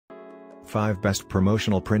5 best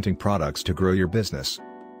promotional printing products to grow your business.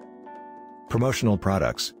 Promotional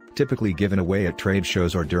products, typically given away at trade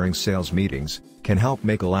shows or during sales meetings, can help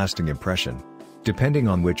make a lasting impression. Depending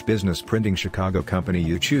on which business printing Chicago company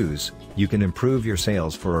you choose, you can improve your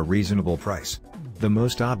sales for a reasonable price. The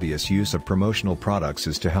most obvious use of promotional products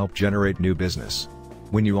is to help generate new business.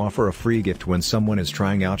 When you offer a free gift when someone is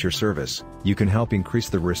trying out your service, you can help increase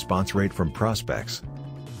the response rate from prospects.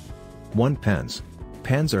 1. Pens.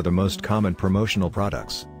 Pens are the most common promotional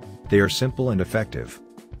products. They are simple and effective.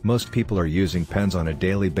 Most people are using pens on a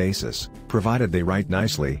daily basis, provided they write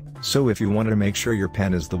nicely, so if you want to make sure your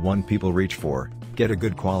pen is the one people reach for, get a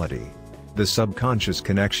good quality. The subconscious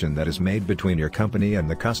connection that is made between your company and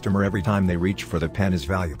the customer every time they reach for the pen is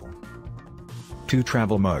valuable. 2.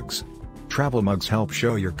 Travel mugs. Travel mugs help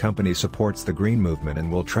show your company supports the green movement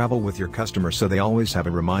and will travel with your customers so they always have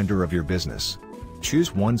a reminder of your business.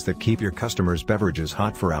 Choose ones that keep your customers' beverages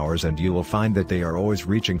hot for hours and you will find that they are always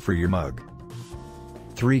reaching for your mug.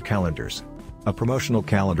 3. Calendars. A promotional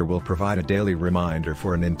calendar will provide a daily reminder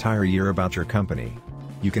for an entire year about your company.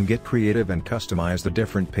 You can get creative and customize the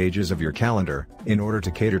different pages of your calendar, in order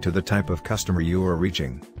to cater to the type of customer you are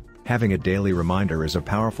reaching. Having a daily reminder is a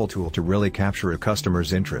powerful tool to really capture a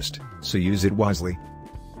customer's interest, so use it wisely.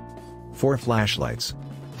 4. Flashlights.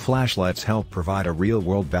 Flashlights help provide a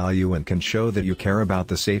real-world value and can show that you care about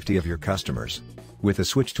the safety of your customers. With a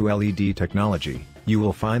switch to LED technology, you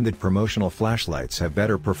will find that promotional flashlights have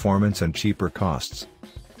better performance and cheaper costs.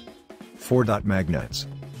 4. Magnets.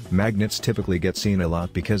 Magnets typically get seen a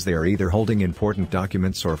lot because they are either holding important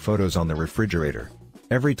documents or photos on the refrigerator.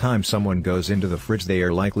 Every time someone goes into the fridge they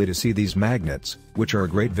are likely to see these magnets, which are a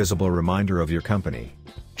great visible reminder of your company.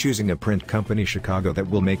 Choosing a print company Chicago that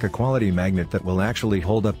will make a quality magnet that will actually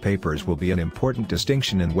hold up papers will be an important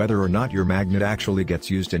distinction in whether or not your magnet actually gets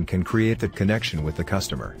used and can create that connection with the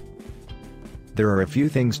customer. There are a few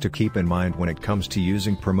things to keep in mind when it comes to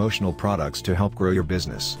using promotional products to help grow your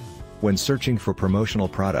business. When searching for promotional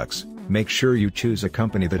products, make sure you choose a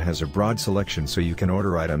company that has a broad selection so you can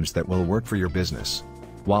order items that will work for your business.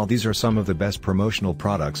 While these are some of the best promotional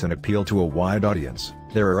products and appeal to a wide audience,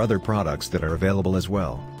 there are other products that are available as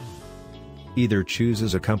well. Either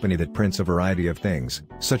choose a company that prints a variety of things,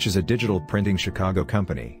 such as a digital printing Chicago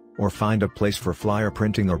company, or find a place for flyer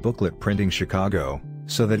printing or booklet printing Chicago,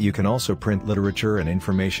 so that you can also print literature and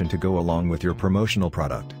information to go along with your promotional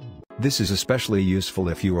product. This is especially useful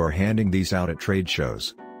if you are handing these out at trade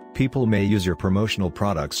shows. People may use your promotional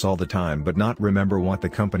products all the time but not remember what the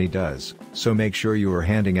company does, so make sure you are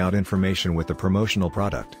handing out information with the promotional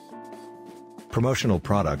product. Promotional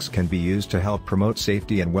products can be used to help promote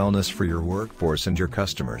safety and wellness for your workforce and your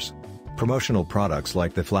customers. Promotional products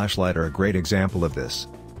like the flashlight are a great example of this.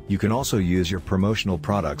 You can also use your promotional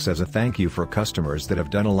products as a thank you for customers that have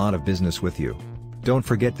done a lot of business with you. Don't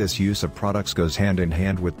forget this use of products goes hand in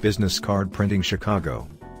hand with business card printing Chicago.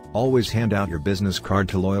 Always hand out your business card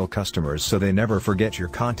to loyal customers so they never forget your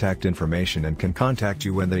contact information and can contact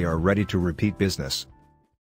you when they are ready to repeat business.